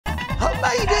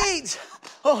Made it!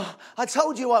 Oh, I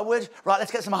told you I would. Right,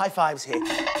 let's get some high fives here.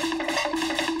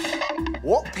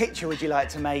 What picture would you like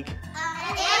to make?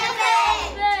 An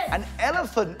elephant! An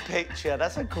elephant picture.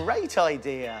 That's a great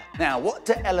idea. Now, what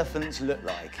do elephants look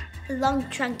like? A long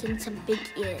trunk and some big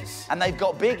ears. And they've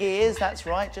got big ears, that's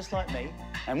right, just like me.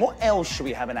 And what else should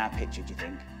we have in our picture, do you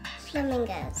think?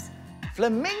 Flamingos.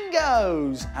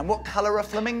 Flamingos! And what colour are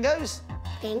flamingos?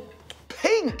 Pink.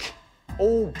 Pink!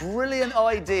 All brilliant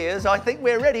ideas. I think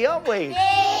we're ready, aren't we?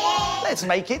 Yeah. Let's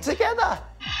make it together.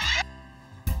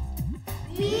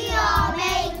 We are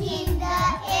making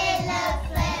the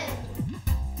elephant.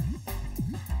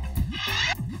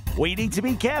 We need to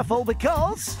be careful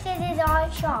because... This is our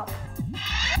shop.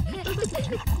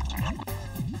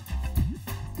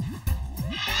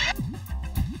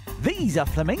 these are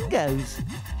flamingos.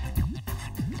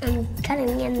 I'm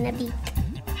cutting in the beak.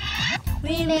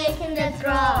 We're making the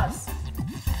drawers.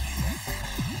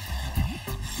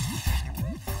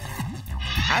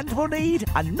 And we'll need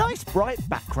a nice bright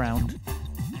background.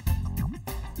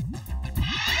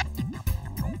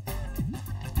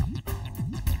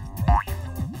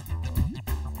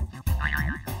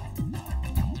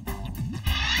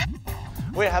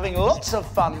 We're having lots of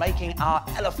fun making our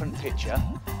elephant picture,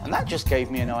 and that just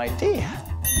gave me an idea.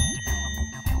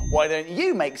 Why don't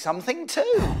you make something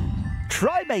too?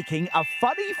 Try making a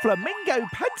funny flamingo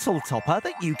pencil topper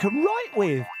that you can write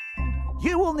with.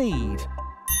 You will need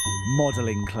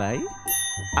modelling clay,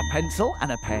 a pencil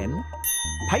and a pen,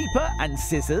 paper and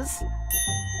scissors,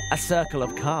 a circle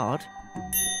of card,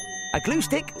 a glue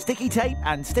stick, sticky tape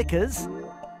and stickers,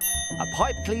 a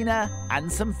pipe cleaner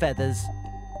and some feathers.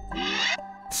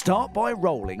 Start by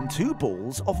rolling 2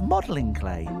 balls of modelling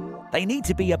clay. They need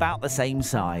to be about the same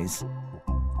size.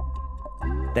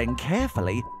 Then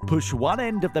carefully push one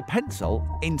end of the pencil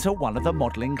into one of the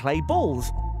modelling clay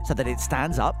balls so that it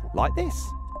stands up like this.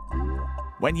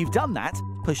 When you've done that,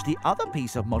 push the other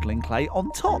piece of modelling clay on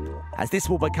top, as this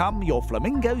will become your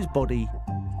flamingo's body.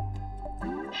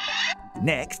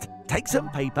 Next, take some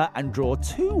paper and draw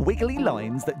 2 wiggly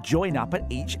lines that join up at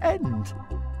each end.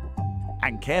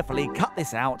 And carefully cut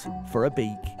this out for a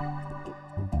beak.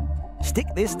 Stick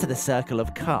this to the circle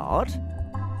of card.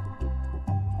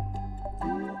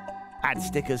 Add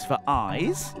stickers for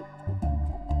eyes.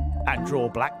 And draw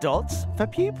black dots for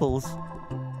pupils.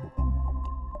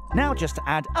 Now just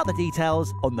add other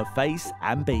details on the face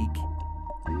and beak.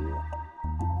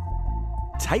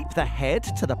 Tape the head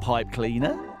to the pipe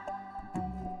cleaner.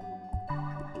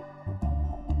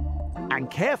 And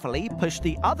carefully push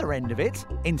the other end of it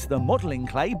into the modelling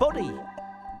clay body.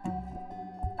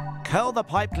 Curl the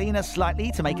pipe cleaner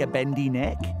slightly to make a bendy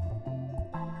neck.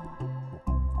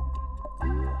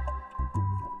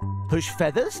 Push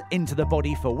feathers into the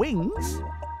body for wings.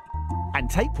 And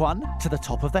tape one to the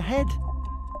top of the head.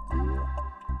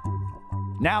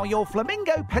 Now your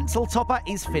flamingo pencil topper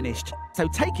is finished, so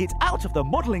take it out of the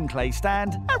modelling clay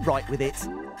stand and write with it.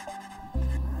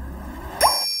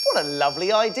 What a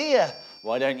lovely idea.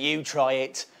 Why don't you try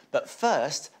it? But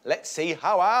first, let's see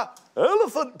how our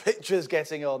elephant picture's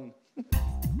getting on.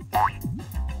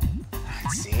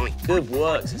 That's it. Good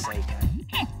work, Saseka.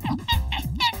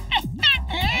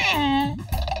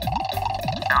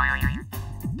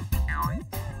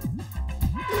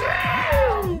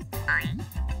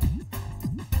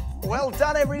 Well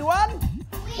done, everyone.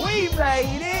 We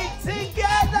made it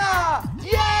together!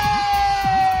 Yay!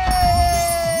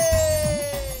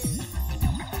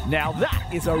 Now that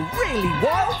is a really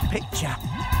wild picture.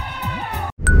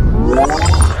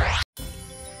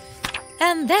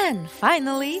 And then,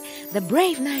 finally, the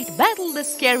brave knight battled the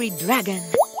scary dragon.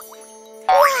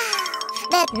 Wow!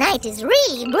 That knight is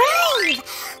really brave!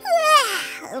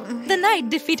 Wow. The knight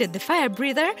defeated the fire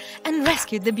breather and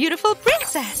rescued the beautiful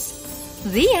princess.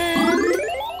 The end.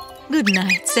 Good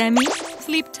night, Sammy.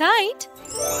 Sleep tight.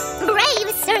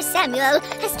 Brave Sir Samuel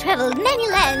has travelled many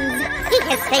lands. He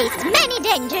has faced many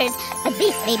dangers, but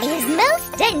this may be his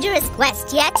most dangerous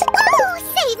quest yet. Oh,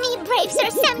 save me, brave Sir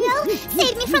Samuel!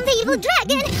 Save me from the evil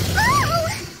dragon! Oh!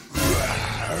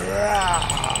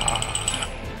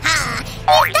 Ah,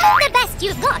 is that the best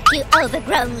you've got, you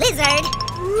overgrown lizard?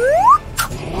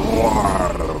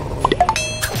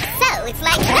 So it's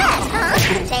like that, huh?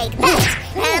 Take that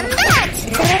and that!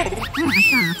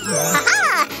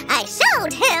 Aha! I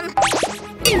showed him!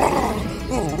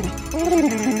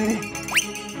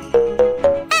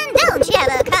 And don't you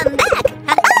ever come back!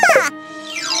 Ha-ha!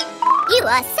 You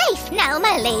are safe now,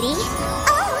 my lady.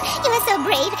 Oh, you are so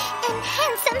brave and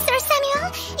handsome, Sir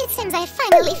Samuel. It seems I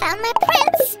finally found my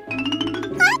prince.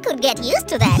 I could get used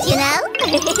to that, you know.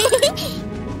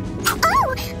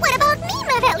 Oh, what about me,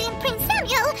 my valiant Prince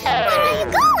Samuel? Where are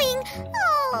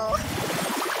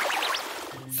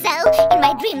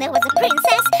dream there was a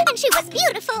princess, and she was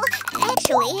beautiful.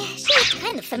 Actually, she was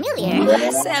kind of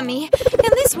familiar. Sammy,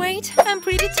 can this wait? I'm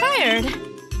pretty tired.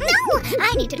 No,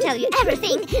 I need to tell you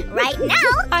everything right now.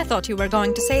 I thought you were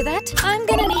going to say that. I'm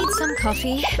gonna need some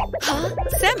coffee. Huh?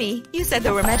 Sammy, you said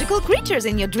there were magical creatures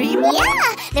in your dream.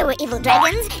 Yeah, there were evil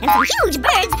dragons and some huge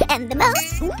birds and the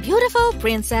most beautiful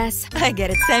princess. I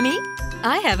get it, Sammy.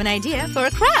 I have an idea for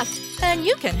a craft, and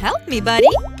you can help me, buddy.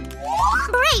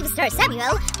 Brave Sir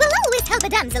Samuel will always help a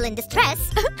damsel in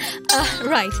distress.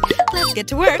 Right. Let's get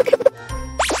to work.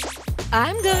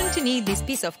 I'm going to need this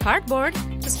piece of cardboard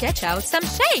to sketch out some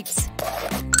shapes.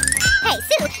 Hey,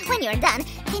 Sue, when you're done,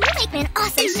 can you make me an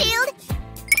awesome shield?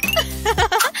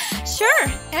 Sure,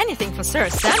 anything for Sir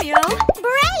Samuel.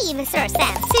 Brave Sir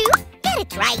Sam, Sue. Get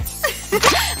it right.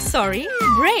 Sorry,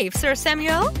 brave Sir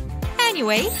Samuel.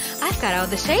 Anyway, I've cut out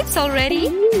the shapes already,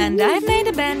 and I've made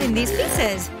a bend in these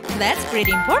pieces. That's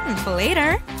pretty important for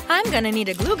later. I'm gonna need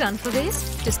a glue gun for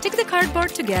this to stick the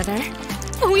cardboard together.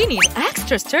 We need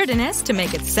extra sturdiness to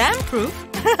make it Sam-proof.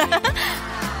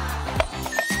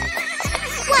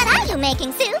 What are you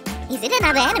making, Sue? Is it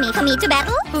another enemy for me to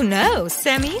battle? Who knows,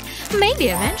 Sammy? Maybe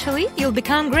eventually you'll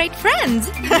become great friends.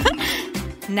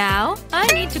 Now, I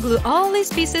need to glue all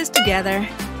these pieces together.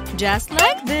 Just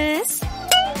like this.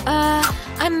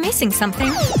 I'm missing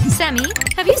something. Sammy,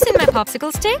 have you seen my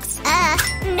popsicle sticks?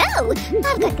 No.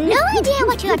 I've got no idea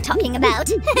what you are talking about.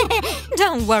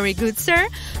 Don't worry, good sir.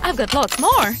 I've got lots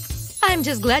more. I'm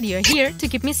just glad you're here to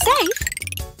keep me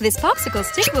safe. This popsicle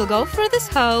stick will go through this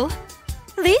hole.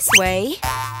 This way.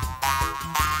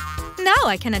 Now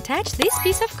I can attach this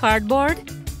piece of cardboard.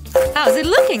 How's it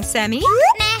looking, Sammy?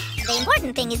 Nah, the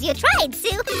important thing is you tried,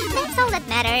 Sue. That's all that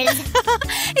matters.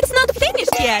 It's not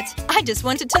finished yet. I just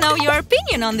wanted to know your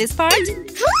opinion on this part.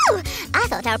 Whew! I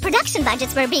thought our production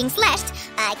budgets were being slashed.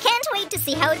 I can't wait to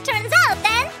see how it turns out,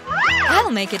 then.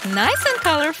 I'll make it nice and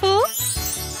colorful.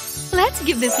 Let's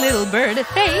give this little bird a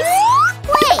face.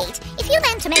 Wait, if you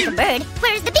meant to make a bird,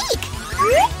 where's the beak?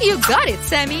 You got it,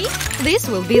 Sammy. This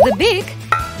will be the beak.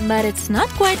 But it's not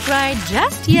quite right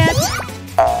just yet.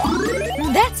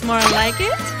 That's more like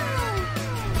it.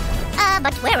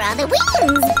 But where are the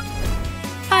wings?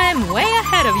 I'm way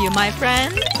ahead of you, my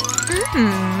friend.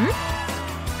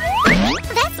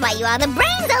 That's why you are the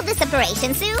brains of this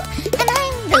operation, Sue. And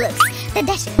I'm the looks, the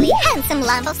dashingly handsome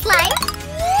lump of slime.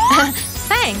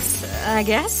 Thanks, I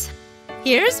guess.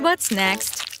 Here's what's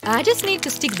next. I just need to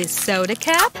stick this soda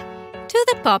cap to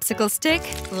the popsicle stick,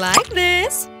 like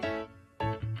this.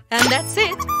 And that's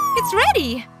it. It's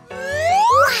ready.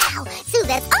 Wow! Sue,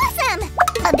 that's awesome!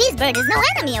 But this bird is no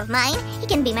enemy of mine. He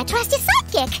can be my trusty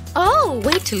sidekick. Oh,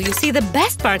 wait till you see the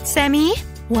best part, Sammy.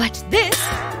 Watch this.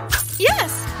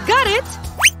 Yes, got it.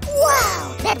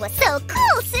 Wow! That was so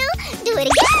cool, Sue! Do it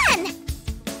again!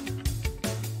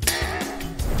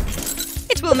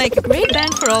 It will make a great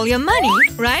bang for all your money,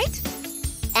 right?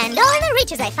 And all the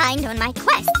riches I find on my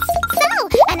quests. So,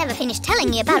 I never finished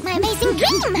telling you about my amazing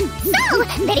dream. So,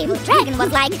 that evil dragon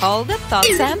was like... Hold that thought,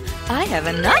 Sam. I have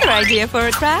another idea for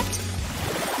a craft.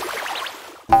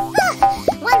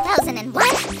 1001,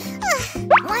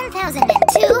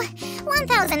 1002,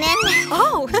 1000 and...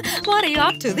 Oh, what are you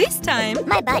up to this time?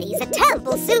 My body is a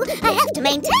temple, Sue. I have to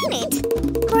maintain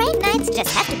it. Great nights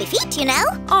just have to be feet, you know?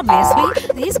 Obviously,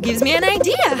 this gives me an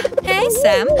idea. Hey,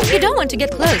 Sam, you don't want to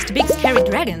get close to big scary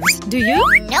dragons, do you?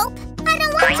 Nope. I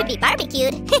don't want to be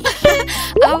barbecued.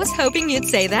 I was hoping you'd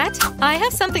say that. I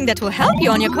have something that will help you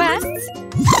on your quests.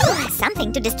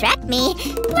 Something to distract me.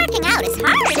 Working out is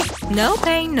hard. No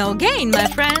pain, no gain, my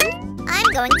friend.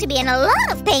 I'm going to be in a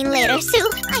lot of pain later,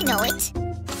 Sue. I know it.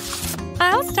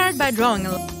 I'll start by drawing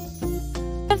a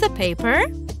of the paper.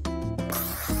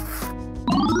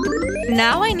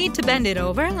 Now I need to bend it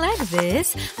over like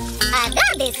this. I've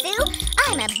got this, Sue.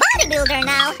 I'm a bodybuilder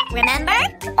now, remember?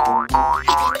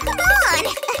 Come on!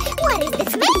 What is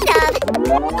this made of?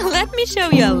 Let me show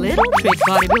you a little trick,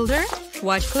 bodybuilder.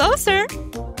 Watch closer.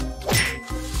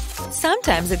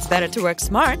 Sometimes it's better to work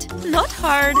smart, not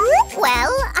hard.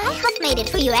 Well, I have made it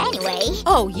for you anyway.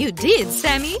 Oh, you did,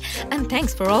 Sammy. And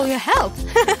thanks for all your help.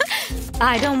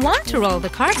 I don't want to roll the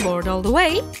cardboard all the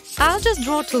way. I'll just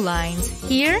draw 2 lines,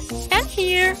 here and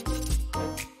here.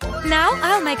 Now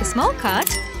I'll make a small cut.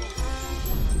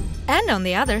 And on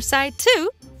the other side too.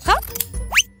 Hop!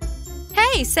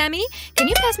 Hey, Sammy, can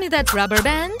you pass me that rubber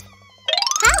band?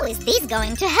 How is this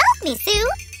going to help me, Sue?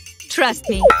 Trust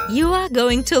me, you are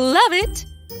going to love it.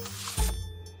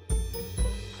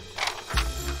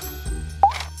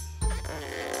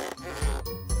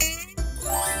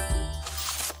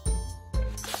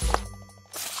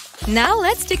 Now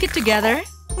let's stick it together.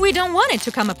 We don't want it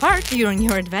to come apart during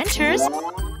your adventures.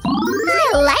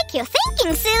 I like your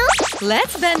thinking, Sue.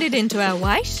 Let's bend it into a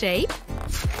Y shape.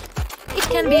 It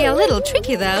can be a little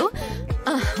tricky though.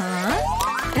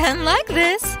 And like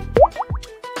this.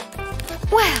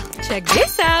 Well, check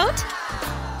this out.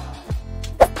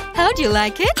 How'd you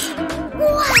like it?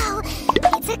 Wow!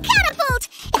 It's a catapult!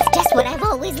 It's just what I've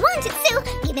always wanted, Sue!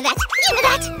 Give me that! Give me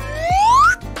that!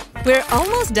 We're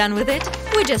almost done with it.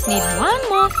 We just need one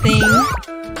more thing.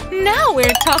 Now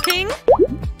we're talking!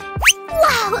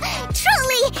 Wow!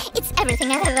 Truly! It's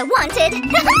everything I've ever wanted!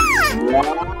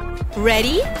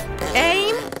 Ready?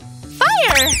 Aim!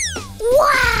 Fire!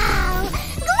 Wow!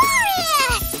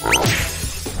 Glorious!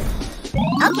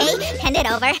 Okay, hand it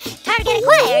over. Target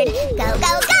acquired. Go,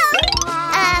 go, go!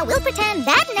 We'll pretend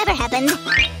that never happened.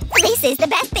 This is the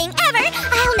best thing ever!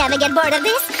 I'll never get bored of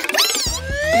this!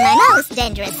 My most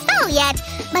dangerous foul yet,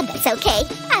 but that's okay.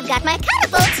 I've got my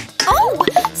catapult! Oh!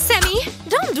 Sammy,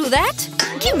 don't do that!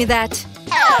 Give me that!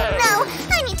 Oh no!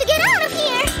 I need to get out of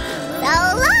here! So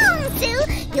long, Sue!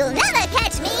 You'll never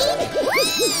catch me!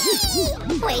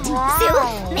 Wait,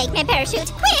 Sue! Make my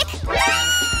parachute, quick!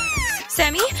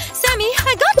 Sammy! Sammy,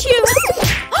 I got you!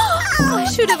 I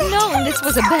should have known this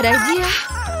was a bad idea.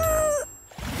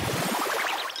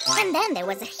 And then there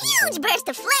was a huge burst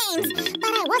of flames, but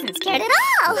I wasn't scared at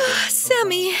all.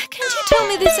 Sammy, can't you tell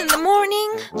me this in the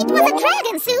morning? It was a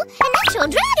dragon, Sue. An actual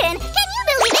dragon. Can you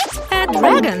believe it? A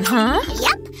dragon, huh?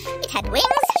 Yep. It had wings,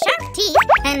 sharp teeth,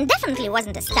 and definitely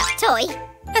wasn't a stuffed toy.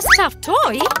 A stuffed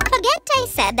toy? Forget I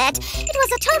said that. It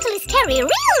was a totally scary,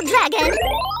 real dragon.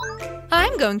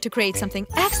 I'm going to create something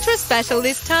extra special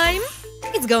this time.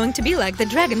 It's going to be like the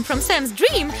dragon from Sam's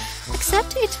dream,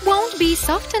 except it won't be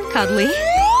soft and cuddly.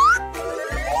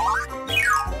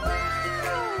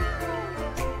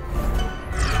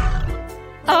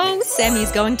 Oh,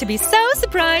 Sammy's going to be so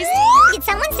surprised. Did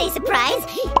someone say surprise?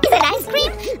 Is it ice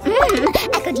cream?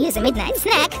 I could use a midnight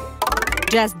snack.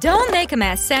 Just don't make a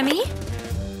mess, Sammy.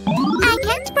 I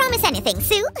can't promise anything,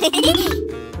 Sue.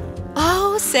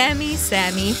 Oh, Sammy,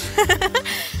 Sammy.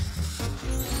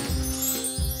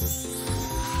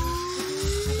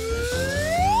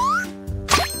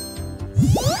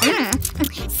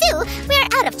 Sue, we're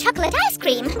out of chocolate ice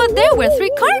cream. But there were 3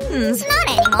 cartons. Not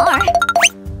anymore.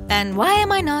 And why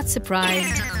am I not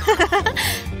surprised?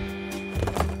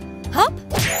 Hop!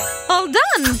 All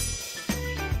done!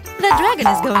 The dragon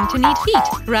is going to need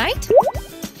heat, right?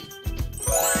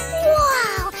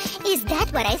 Wow! Is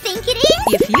that what I think it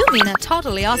is? If you mean a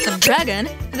totally awesome dragon,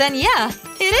 then yeah,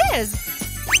 it is!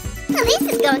 This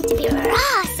is going to be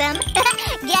awesome!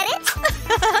 Get it?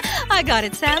 I got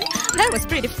it, Sam. That was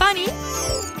pretty funny.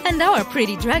 And our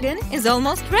pretty dragon is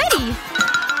almost ready.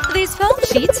 These foam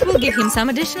sheets will give him some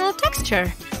additional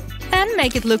texture and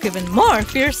make it look even more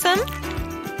fearsome.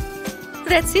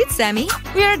 That's it, Sammy.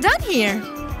 We are done here.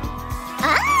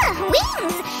 Ah,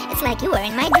 wings! It's like you were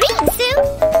in my dream,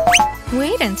 Sue.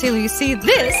 Wait until you see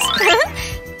this.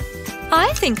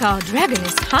 I think our dragon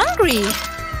is hungry.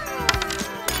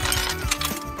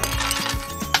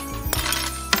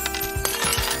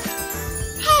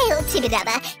 Hail,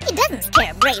 Tibidaba. He doesn't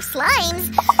scare brave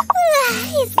slimes.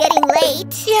 It's getting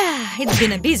late. Yeah, it's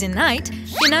been a busy night.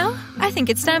 You know, I think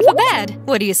it's time for bed.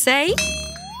 What do you say?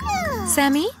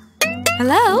 Sammy?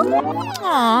 Hello?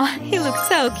 Aw, he looks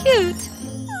so cute.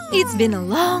 It's been a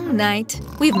long night.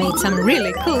 We've made some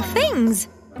really cool things.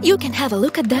 You can have a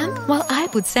look at them while I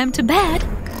put Sam to bed.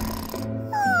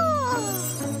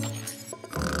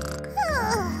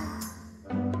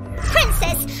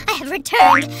 Princess, I have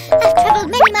returned. I've traveled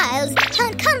many miles,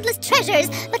 found countless treasures,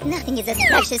 but nothing is as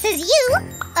precious as you.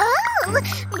 Oh,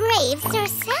 brave Sir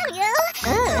Samuel.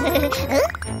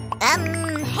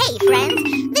 Hey,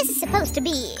 friend. This is supposed to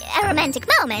be a romantic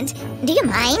moment. Do you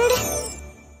mind?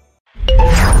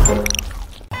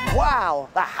 Wow,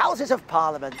 the Houses of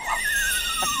Parliament.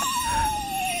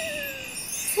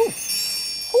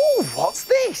 Ooh, what's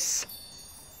this?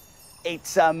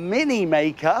 It's a mini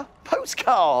maker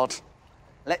postcard.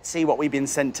 Let's see what we've been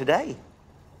sent today.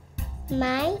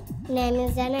 My name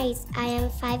is Anais. I am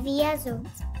 5 years old.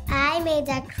 I made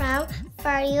a crown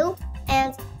for you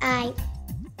and I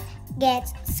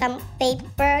get some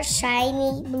paper,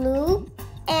 shiny blue,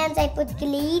 and I put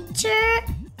glitter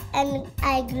and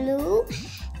I glue.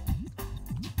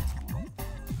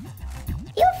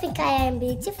 You think I am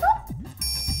beautiful?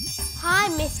 Hi,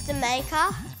 Mr.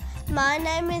 Maker. My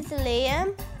name is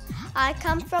Liam. I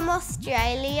come from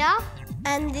Australia,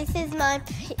 and this is my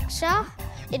picture.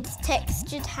 It's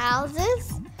textured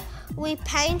houses. We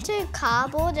painted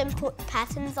cardboard and put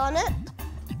patterns on it.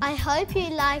 I hope you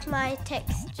like my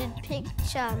textured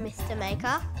picture, Mr.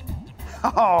 Maker.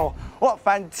 Oh, what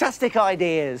fantastic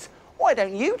ideas. Why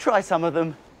don't you try some of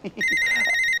them?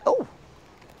 Oh,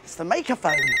 it's the maker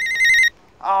phone.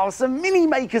 Oh, some mini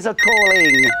makers are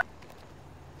calling.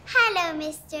 Hello,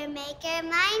 Mr. Maker.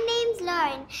 My name's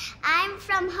Lauren. I'm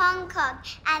from Hong Kong,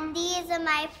 and these are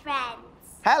my friends.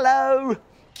 Hello.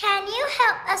 Can you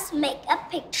help us make a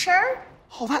picture?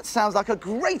 Oh, that sounds like a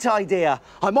great idea.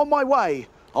 I'm on my way.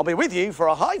 I'll be with you for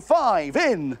a high five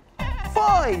in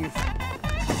 5,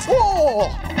 4...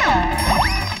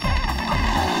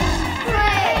 3,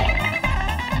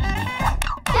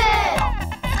 2,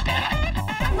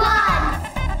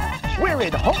 1. We're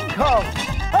in Hong Kong.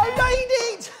 I made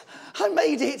it. I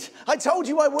made it. I told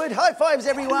you I would. High fives,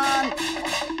 everyone.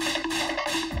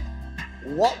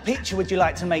 What picture would you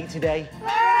like to make today?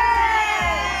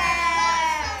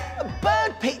 A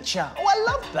bird picture. Oh, I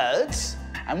love birds.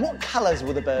 And what colours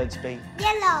will the birds be?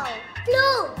 Yellow,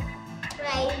 blue,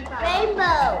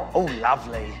 rainbow. Oh,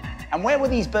 lovely. And where will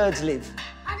these birds live?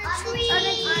 On a tree.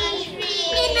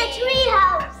 In a tree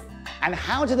house. And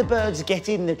how do the birds get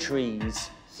in the trees?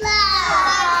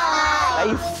 Fly.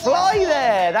 They fly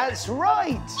there, that's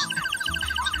right.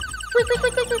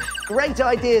 Great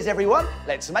ideas, everyone.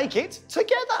 Let's make it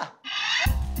together.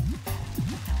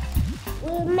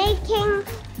 We're making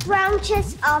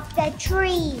branches of the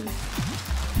trees.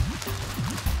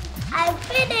 I'm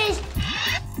finished.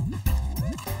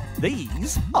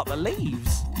 These are the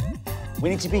leaves. We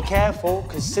need to be careful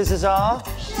because scissors are...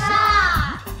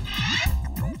 Sharp.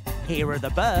 Here are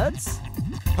the birds.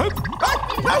 Oh,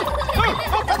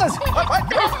 feathers!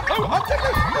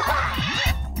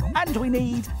 And we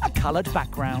need a coloured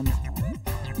background.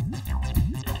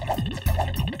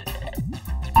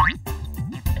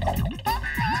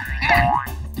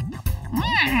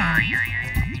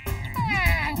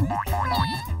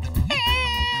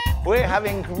 We're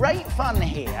having great fun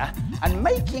here, and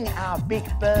making our big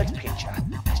bird picture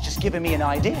has just given me an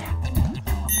idea.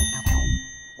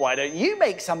 Why don't you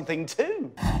make something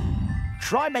too?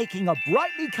 Try making a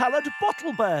brightly coloured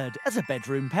bottle bird as a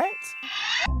bedroom pet.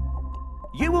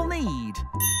 You will need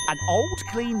an old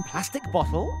clean plastic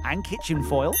bottle and kitchen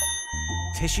foil,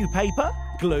 tissue paper,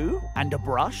 glue and a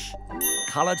brush,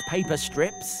 coloured paper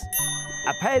strips,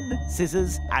 a pen,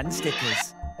 scissors and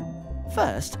stickers.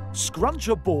 First, scrunch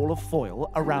a ball of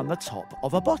foil around the top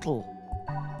of a bottle.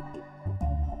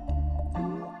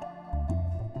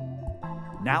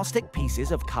 Now stick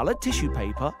pieces of coloured tissue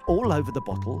paper all over the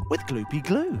bottle with gloopy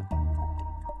glue.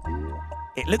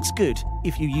 It looks good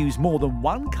if you use more than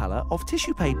one colour of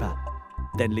tissue paper.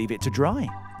 Then leave it to dry.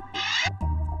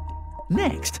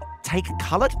 Next, take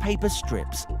coloured paper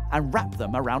strips and wrap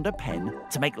them around a pen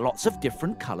to make lots of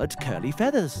different coloured curly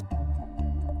feathers.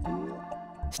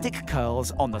 Stick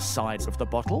curls on the sides of the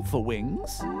bottle for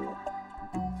wings.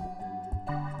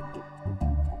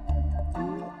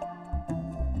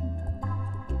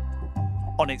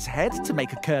 On its head to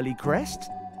make a curly crest.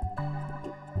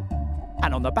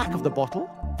 And on the back of the bottle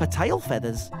for tail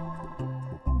feathers.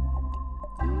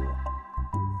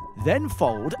 Then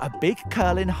fold a big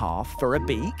curl in half for a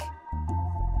beak.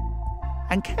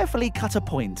 And carefully cut a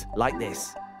point like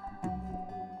this.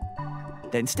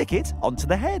 Then stick it onto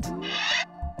the head.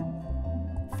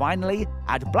 Finally,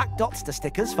 add black dots to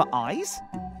stickers for eyes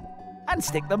and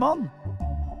stick them on.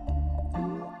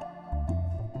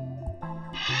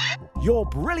 Your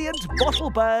brilliant bottle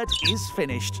bird is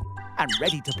finished and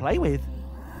ready to play with.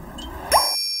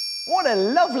 What a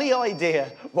lovely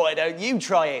idea. Why don't you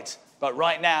try it? But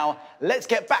right now, let's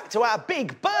get back to our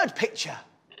big bird picture.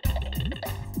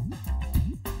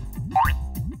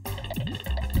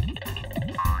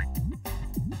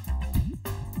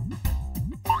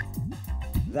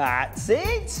 That's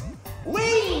it!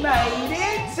 We made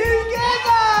it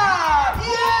together!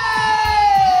 Yay!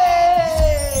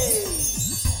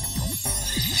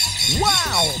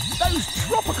 Wow! Those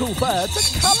tropical birds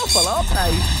are colourful, aren't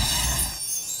they?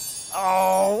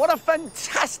 Oh, what a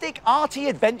fantastic arty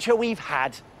adventure we've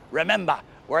had. Remember,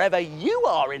 wherever you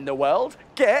are in the world,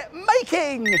 get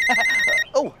making!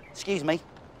 Oh, excuse me.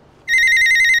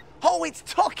 Oh, it's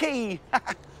Toki!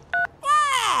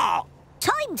 Ah!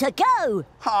 Time to go!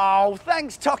 Oh,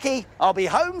 thanks, Toki. I'll be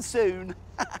home soon.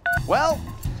 Well,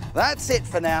 that's it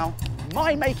for now.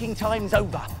 My making time's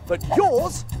over, but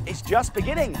yours is just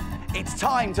beginning. It's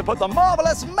time to put the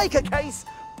marvellous maker case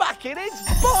back in its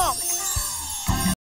box.